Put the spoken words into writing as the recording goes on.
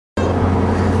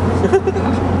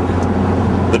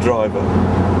The driver.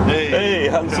 Hey,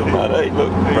 handsome man. Hey,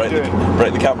 look,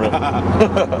 break the camera.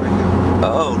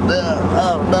 Oh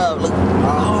no, look.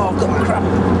 Oh, I've got crap.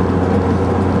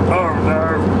 Oh no.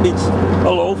 It's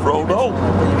hello, Frodo.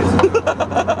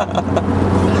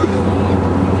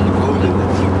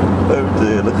 Oh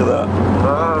dear, look at that.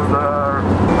 Oh no.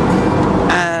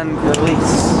 And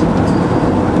release.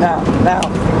 Now.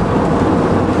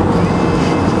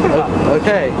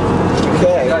 Okay.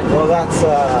 Well,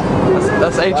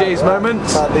 that's AJ's moment.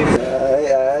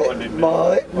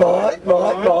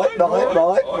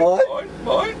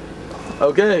 Mine.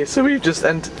 Okay, so we've just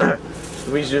entered.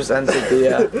 We just entered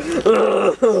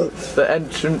the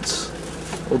entrance,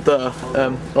 or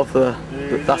of the.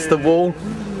 That's the wall.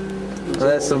 And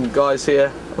there's some guys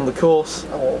here on the course.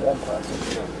 Oh, one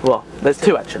person. Well, there's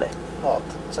two actually. Oh,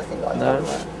 second guy. No.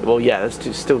 Well, yeah,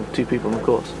 there's still two people on the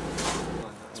course.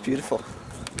 It's beautiful.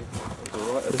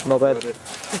 There's my bed.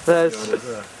 There's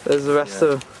the rest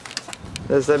of.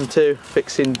 There's them two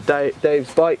fixing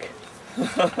Dave's bike.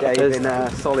 Dave in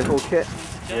Solihull kit.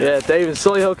 Yeah, Dave in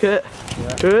Solihull kit.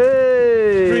 Yeah.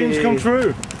 Hey! Dreams come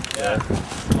true. Yeah.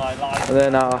 And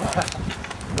then our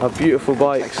beautiful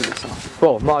bikes.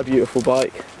 Well, my beautiful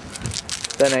bike.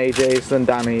 Then AJ's, then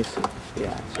Danny's.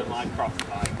 Yeah. So my cross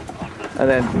bike. And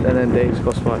then Dave's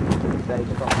cross bike.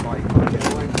 Dave's cross bike.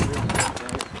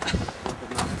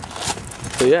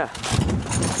 So yeah,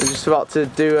 we're just about to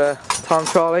do time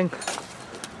trialling.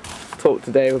 Talk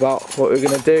to Dave about what we're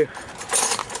gonna do.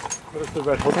 Where's the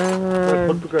red hood? Red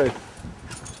hood brigade.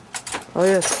 Oh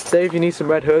yes, Dave, you need some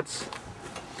red hoods.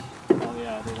 Oh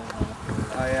yeah, I didn't know.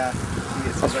 Oh yeah.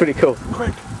 That's pretty cool.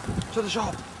 Quick, to the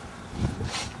shop.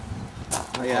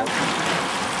 Oh yeah.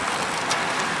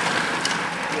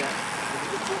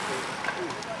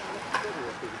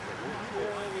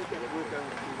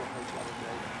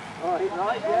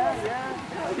 Right, yeah.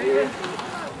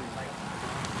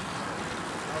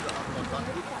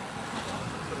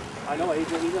 I know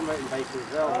he's a mountain biker as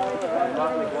well.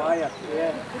 Mark McGuire.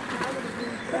 Yeah.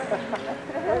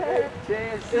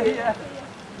 Cheers, see ya.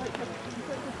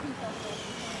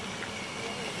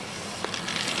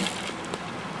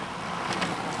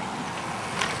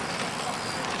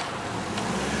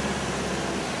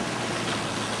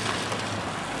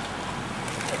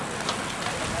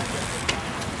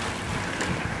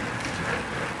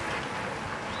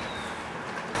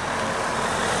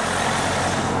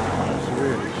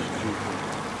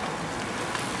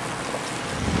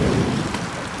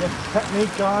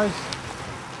 Technique, guys.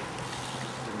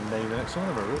 Didn't name it. Some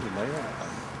of them are really name it.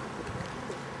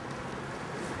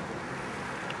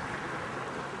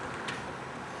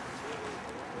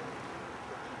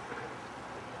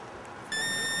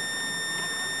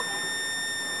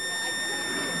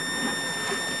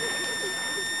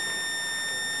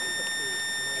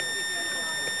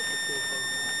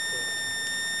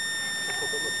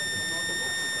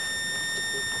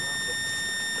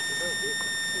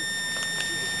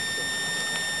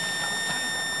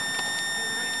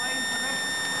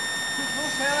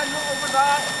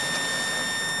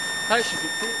 How should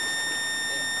it fit?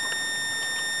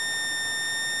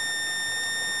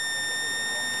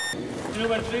 Do you know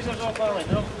when Teresa's off, Alan?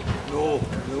 No? No,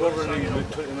 they're already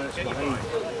 20 minutes behind.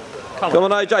 Come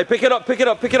on, AJ, pick it up, pick it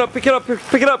up, pick it up, pick it up,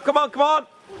 pick it up. Come on, come on.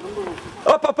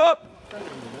 Up.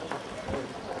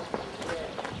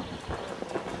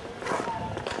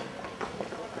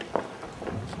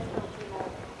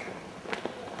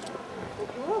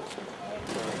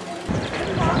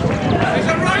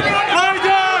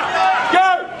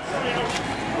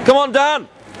 Come on, Dan.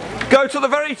 Go to the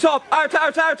very top. Out. Go.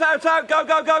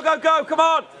 Come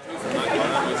on.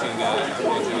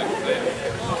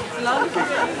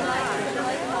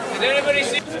 Did anybody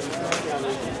see?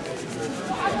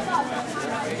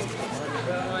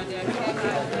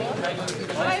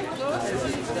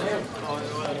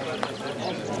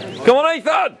 Come on,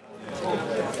 Ethan.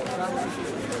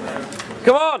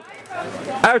 Come on.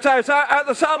 Out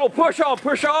the saddle. Push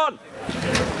on.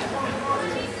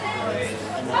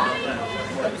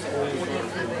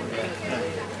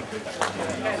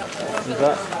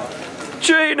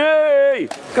 Genie!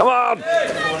 Come on!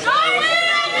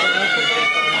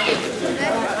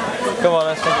 Come on,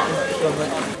 let's go.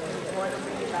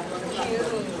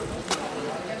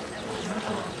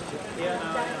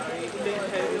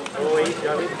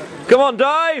 Come on,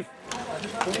 dive!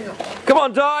 Come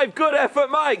on, dive! Good effort,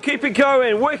 mate! Keep it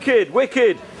going! Wicked!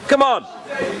 Come on!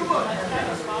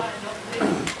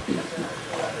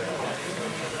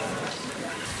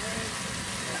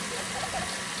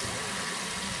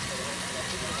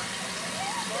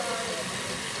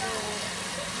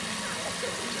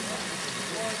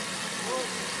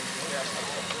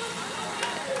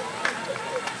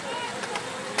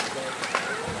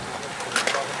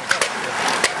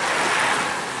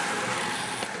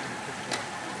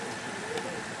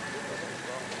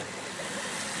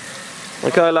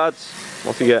 Okay, lads,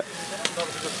 off you get.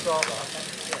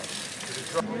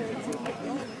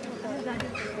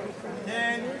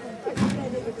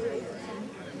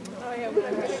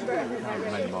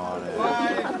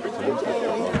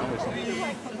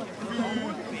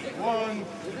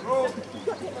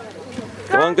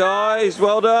 Come on, guys,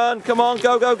 well done. Come on,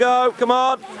 go, go, go. Come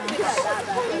on.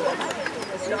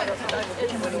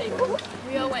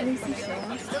 We all went.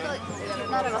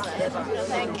 None of us did, I don't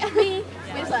think. We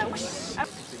just like whoosh.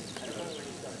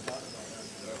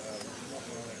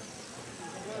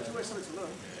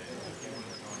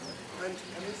 And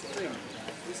here's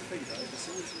the thing though, the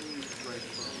facility is great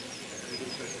fun.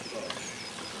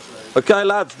 Okay,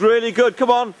 lads, really good. Come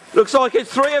on. Looks like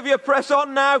it's 3 of you. Press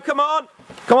on now. Come on.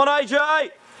 Come on,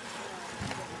 AJ.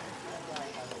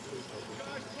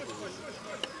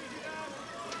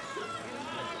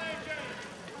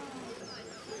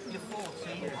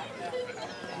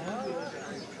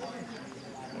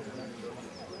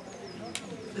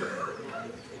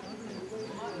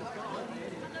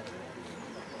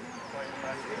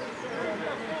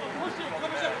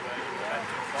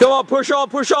 Come on, push on,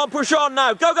 push on, push on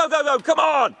now. Go, go, go, go. Come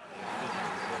on.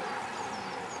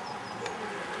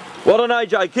 Well done,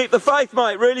 AJ. Keep the faith,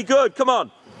 mate. Really good. Come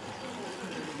on.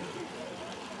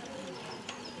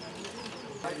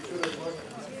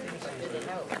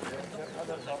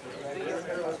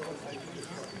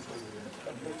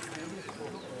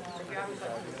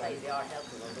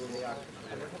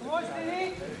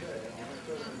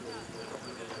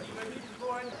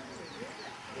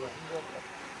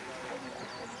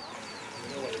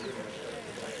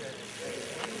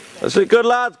 That's it. Good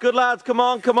lads, good lads. Come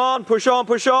on, come on. Push on,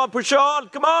 push on, push on.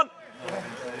 Come on.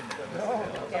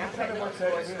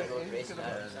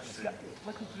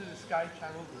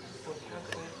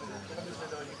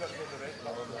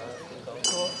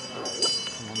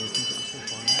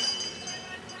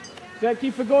 Yeah,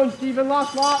 keep it going, Stephen.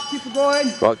 Last lap. Keep it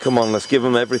going. Right, come on. Let's give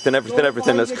them everything, everything,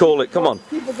 everything. Let's call it. Come on.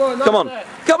 Keep it going. Come on.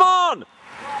 Come on.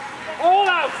 All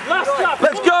out. Last lap.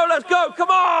 Let's go, let's go.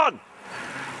 Come on.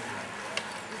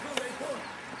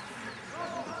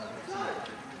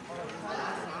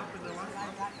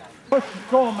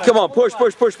 Come on, push,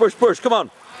 push, push, push, push. Come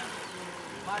on.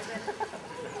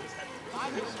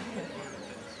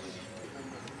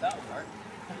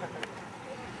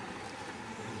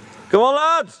 Come on,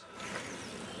 lads.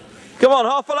 Come on,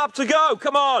 half a lap to go.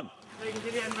 Come on.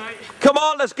 Come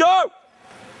on, let's go.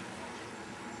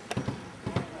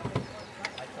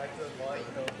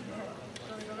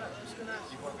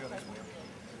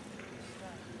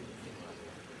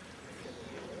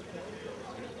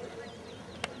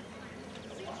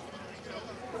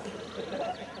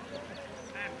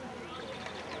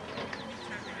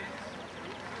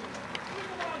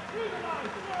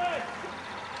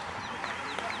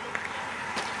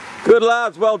 Good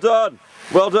lads, well done.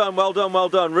 Well done, well done, well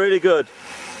done. Really good.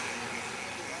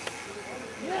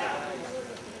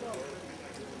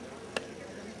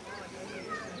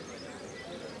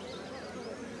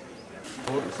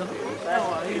 And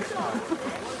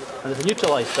there's a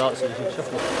neutralised start, so you can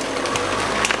shuffle.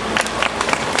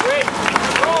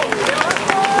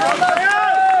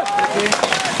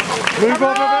 Move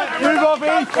up a bit, move up,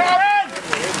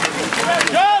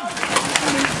 John!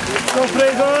 Go,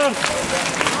 Fraser!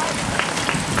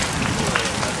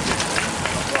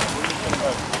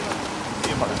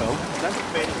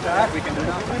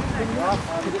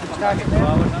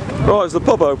 Right, is the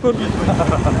pub open? What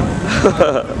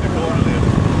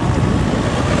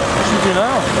should we do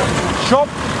now? Shop!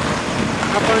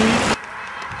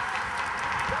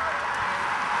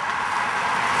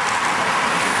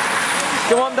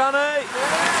 Come on, Danny!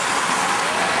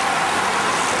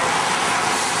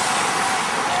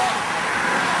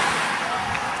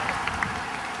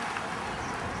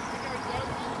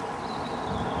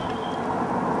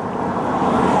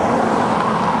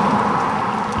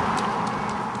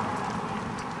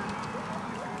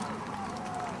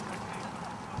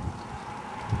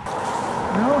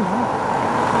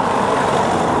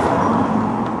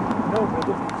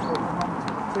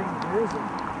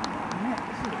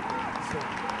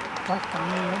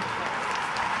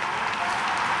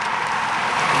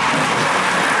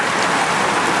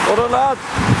 Well done, lads.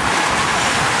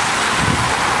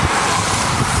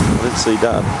 I didn't see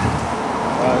Dan.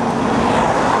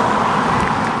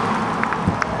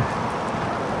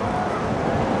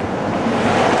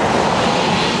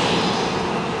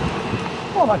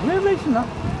 Oh, like new racing that.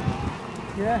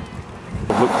 Yeah.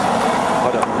 I've looked,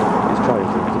 I don't think it's trying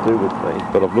to do with me,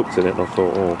 but I've looked at it and I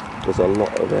thought, oh, there's a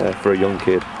lot of there for a young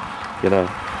kid, you know.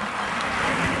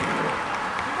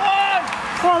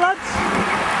 Come on, lads.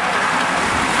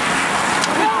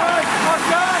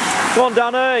 Come on,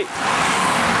 Danny.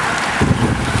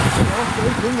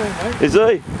 Is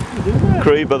he?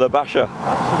 Creeper the basher.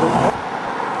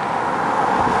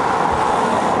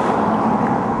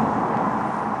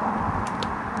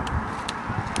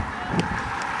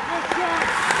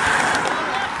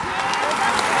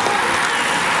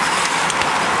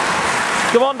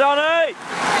 Come on, Danny!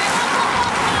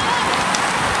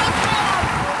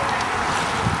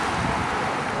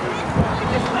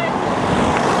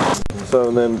 So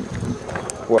and then,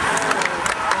 well.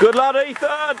 Good lad,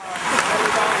 Ethan!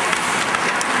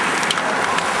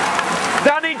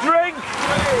 Danny, drink!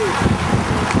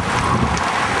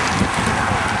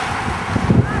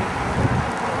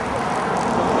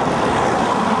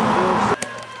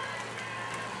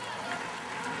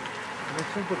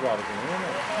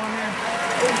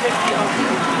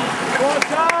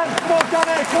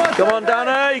 Come on,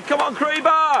 Danny! Come on,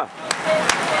 Creeper!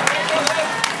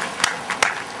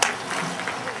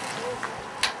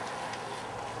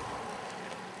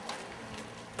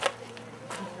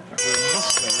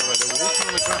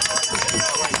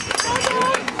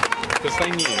 Because they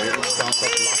knew it would start off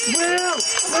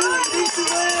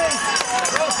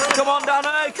last. Come on,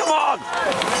 Danny! Come on!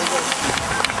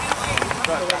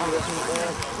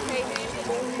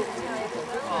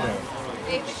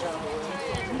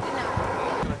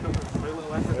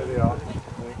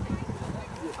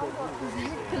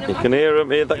 You can hear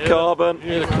him, hear that carbon.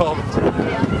 Hear the carbon.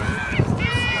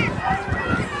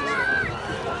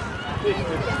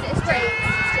 It's great.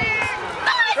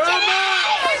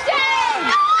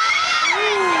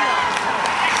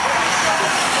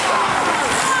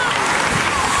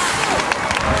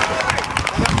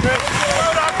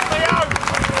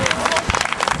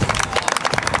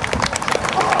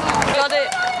 Got it.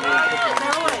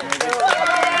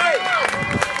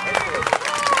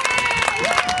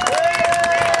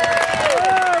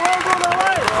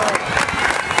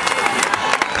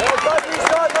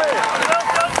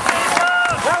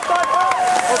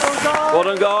 Well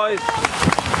done, guys.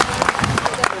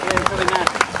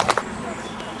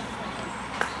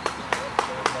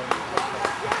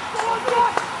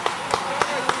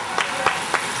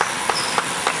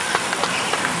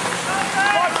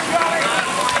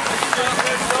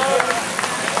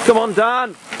 Come on,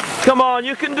 Dan. Come on,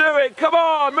 you can do it. Come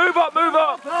on, move up, move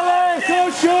up. Come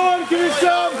on, Sean, give me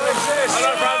some.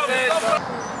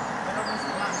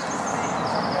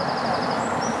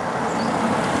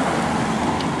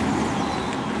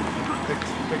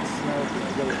 Big smell.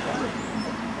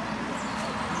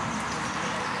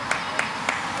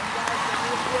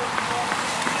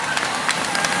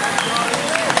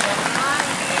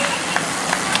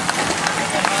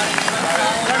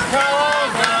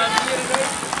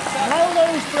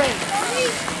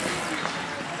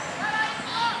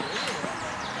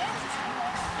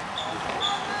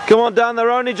 Come on, Dan,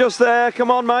 they're only just there.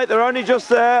 Come on, mate, they're only just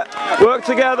there. Work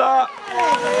together.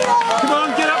 Come on,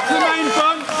 get up to the main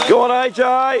front. Go on,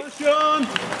 AJ. Sean.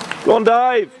 Go on,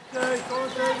 Dave.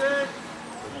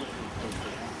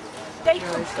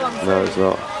 No, it's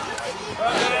not.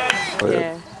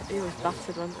 Yeah, he was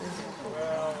battered, wasn't he?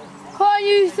 Come on,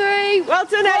 you three. Well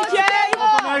done, AJ!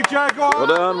 AJ, go on. Well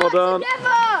done, well done.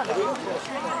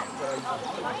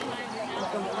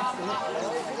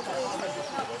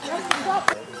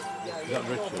 Is that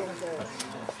Richard?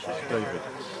 That's David.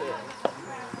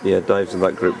 Yeah, Dave's in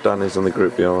that group. Danny's in the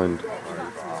group behind.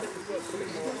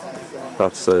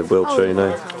 That's Will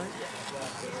Cheney.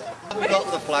 We got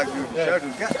the flag, you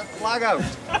shouted, get the flag out.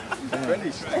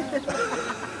 Finished.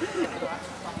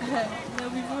 No,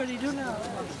 we've already done it.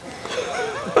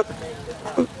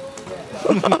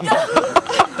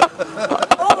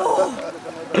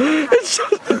 It's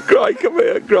just, Gray, come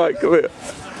here, Gray, come here.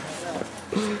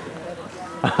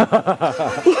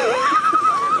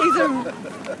 He's a...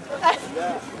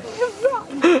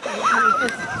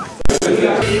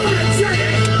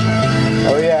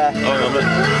 Oh yeah. Oh,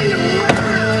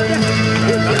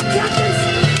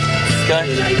 okay.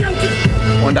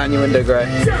 One down your window, Gray.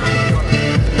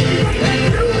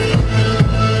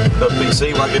 Got a big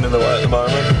sea wagon in the way at the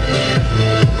moment.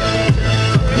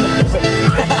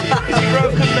 Is he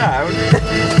broken down?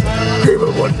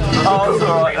 Oh, it's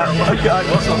alright. Okay,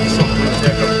 what's on the soft?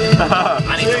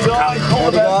 See you guys.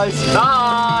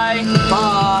 Bye.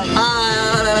 Bye.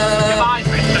 Goodbye.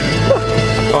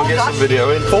 I'll get some video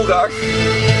in. Full gas.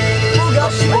 Full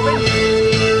gas.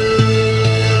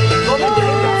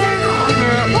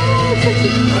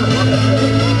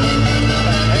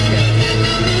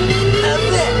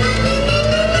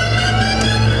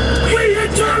 We are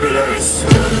terminus!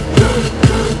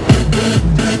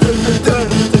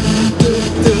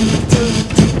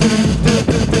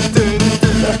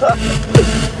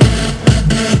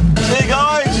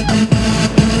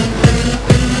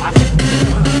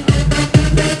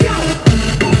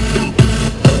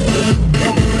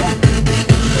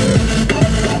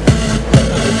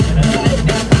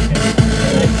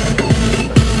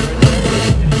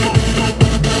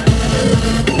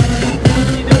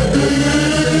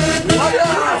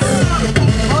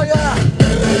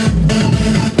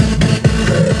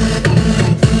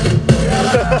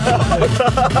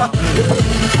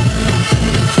 Bye.